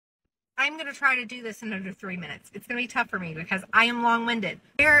I'm going to try to do this in under 3 minutes. It's going to be tough for me because I am long-winded.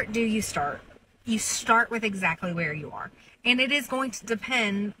 Where do you start? You start with exactly where you are. And it is going to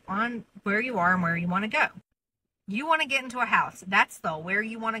depend on where you are and where you want to go. You want to get into a house. That's the where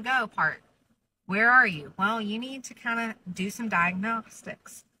you want to go part. Where are you? Well, you need to kind of do some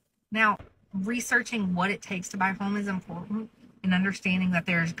diagnostics. Now, researching what it takes to buy a home is important, and understanding that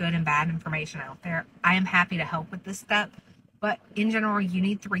there's good and bad information out there. I am happy to help with this step, but in general, you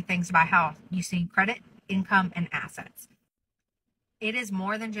need 3 things to buy a house. You need credit, income, and assets. It is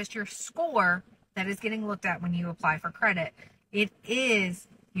more than just your score that is getting looked at when you apply for credit. It is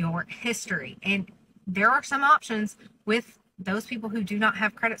your history, and there are some options with those people who do not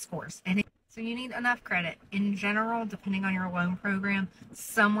have credit scores. So you need enough credit. In general, depending on your loan program,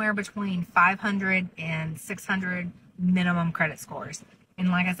 somewhere between 500 and 600 minimum credit scores. And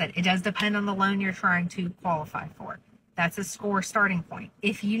like I said, it does depend on the loan you're trying to qualify for. That's a score starting point.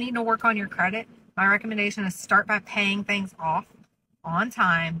 If you need to work on your credit, my recommendation is start by paying things off on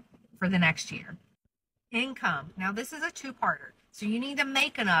time for the next year. Income. Now this is a 2-parter. So you need to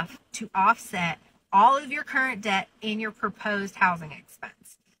make enough to offset all of your current debt and your proposed housing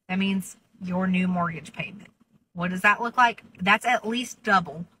expense. That means your new mortgage payment. What does that look like? That's at least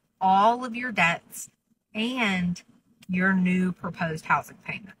double all of your debts and your new proposed housing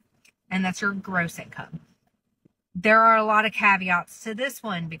payment. And that's your gross income. There are a lot of caveats to this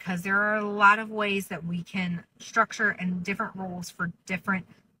one because there are a lot of ways that we can structure and different rules for different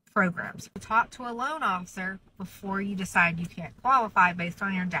programs. Talk to a loan officer before you decide you can't qualify based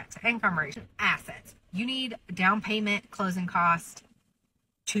on your debt to income ratio. Assets. You need down payment, closing cost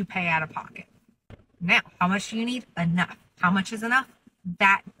to pay out of pocket. Now, how much do you need? Enough. How much is enough?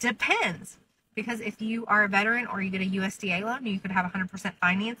 That depends. Because if you are a veteran or you get a USDA loan, you could have 100%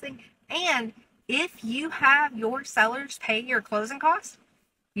 financing. And if you have your sellers pay your closing costs,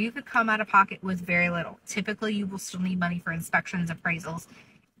 you could come out of pocket with very little. Typically, you will still need money for inspections, appraisals,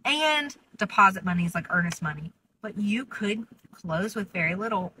 and deposit monies like earnest money. But you could close with very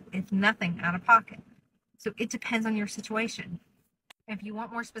little, if nothing, out of pocket. So it depends on your situation. If you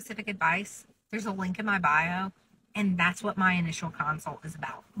want more specific advice, there's a link in my bio, and that's what my initial consult is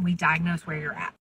about. We diagnose where you're at.